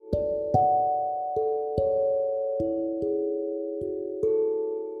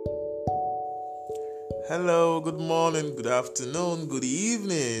Hello, good morning, good afternoon, good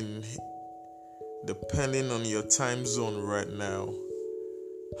evening, depending on your time zone right now.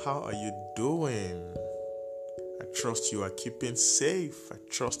 How are you doing? I trust you are keeping safe. I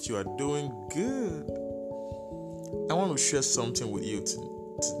trust you are doing good. I want to share something with you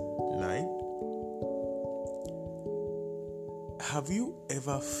tonight. Have you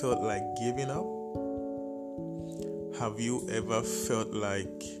ever felt like giving up? Have you ever felt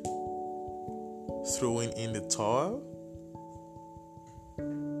like throwing in the towel?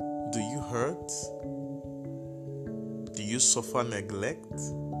 Do you hurt? Do you suffer neglect?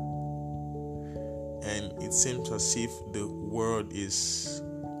 And it seems as if the world is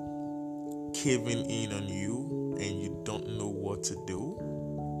caving in on you and you don't know what to do.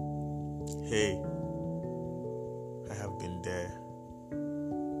 Hey, I have been there.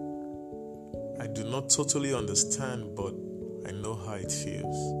 I do not totally understand, but I know how it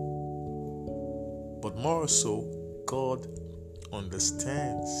feels. But more so, God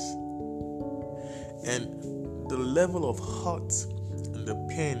understands. And the level of hurt and the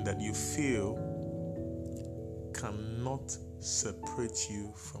pain that you feel cannot separate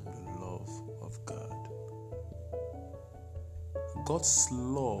you from the love of God. God's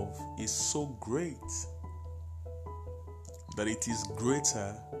love is so great that it is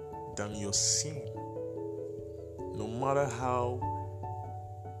greater than your sin. No matter how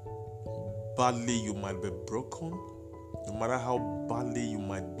badly you might be broken, no matter how badly you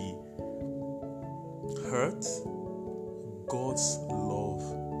might be hurt, God's love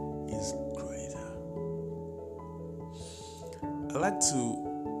is greater. I like to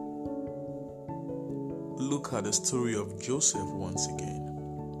look at the story of Joseph once again.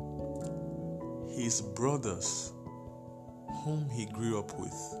 His brothers, whom he grew up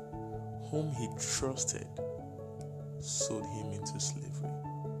with, whom he trusted, sold him into slavery.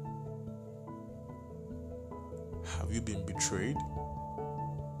 Have you been betrayed?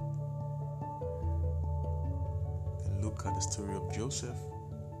 And look at the story of Joseph.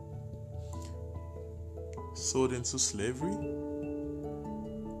 Sold into slavery,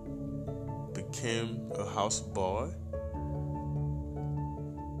 became a houseboy,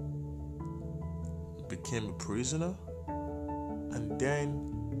 became a prisoner, and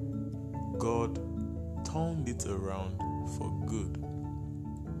then God turned it around for good.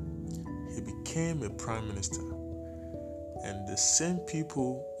 He became a prime minister, and the same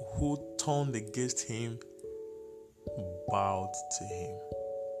people who turned against him bowed to him.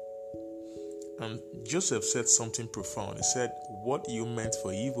 And Joseph said something profound. He said, "What you meant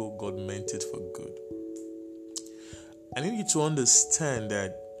for evil, God meant it for good." I need you to understand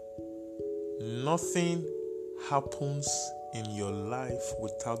that nothing happens in your life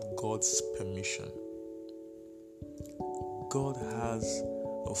without God's permission. God has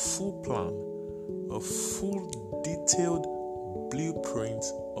a full plan, a full detailed blueprint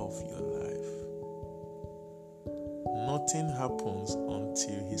of your life. Nothing happens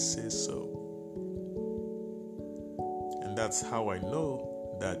until He says so. And that's how I know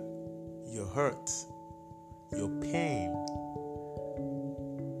that your hurt, your pain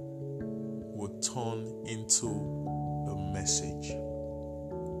will turn into a message.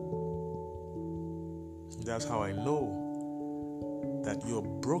 That's how I know that your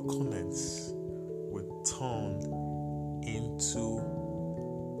brokenness will turn into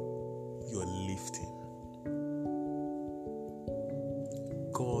your lifting.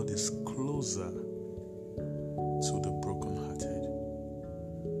 God is closer to the brokenhearted.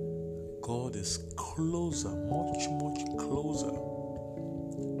 God is closer, much, much closer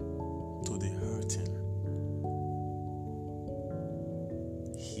to the hurting.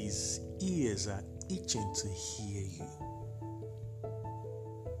 His ears are itching to hear you.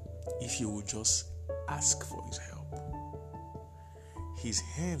 If you will just ask for His help. His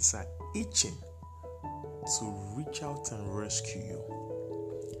hands are itching to reach out and rescue you.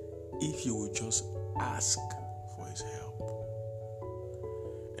 If you will just ask for His help.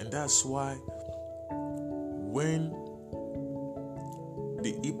 And that's why when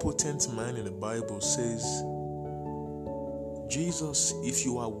the impotent man in the Bible says, "Jesus, if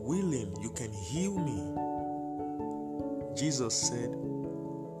you are willing, you can heal me," Jesus said,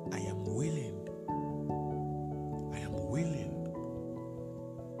 "I am willing. I am willing."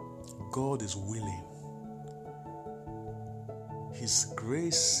 God is willing. His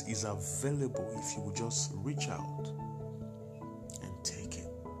grace is available if you will just reach out and take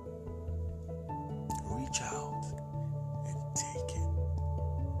it. Reach out and take it.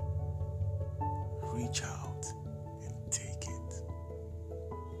 Reach out and take it.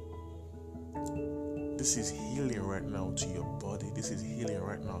 This is healing right now to your body. This is healing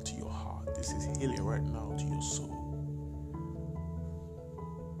right now to your heart. This is healing right now to your soul.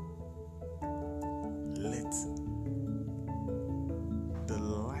 Let the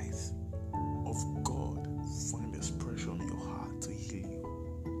light of God find expression in your heart to heal you.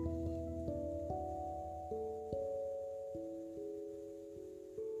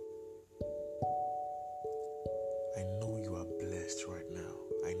 I know you are blessed right now.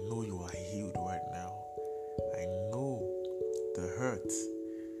 I know you are healed right now. I know the hurt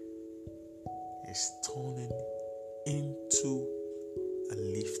is turning into a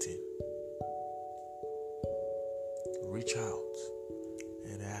lifting. Reach out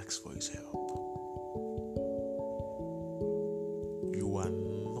and ask for His help. You are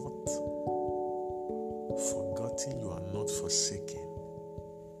not forgotten. You are not forsaken.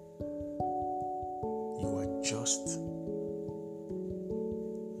 You are just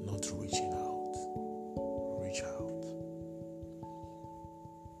not reaching out. Reach out.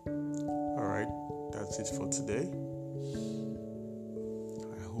 Alright, that's it for today.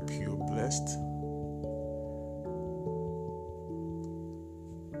 I hope you're blessed.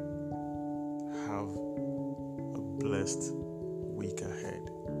 Have a blessed week ahead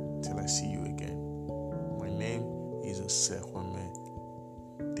till I see you again. My name is Osehwame.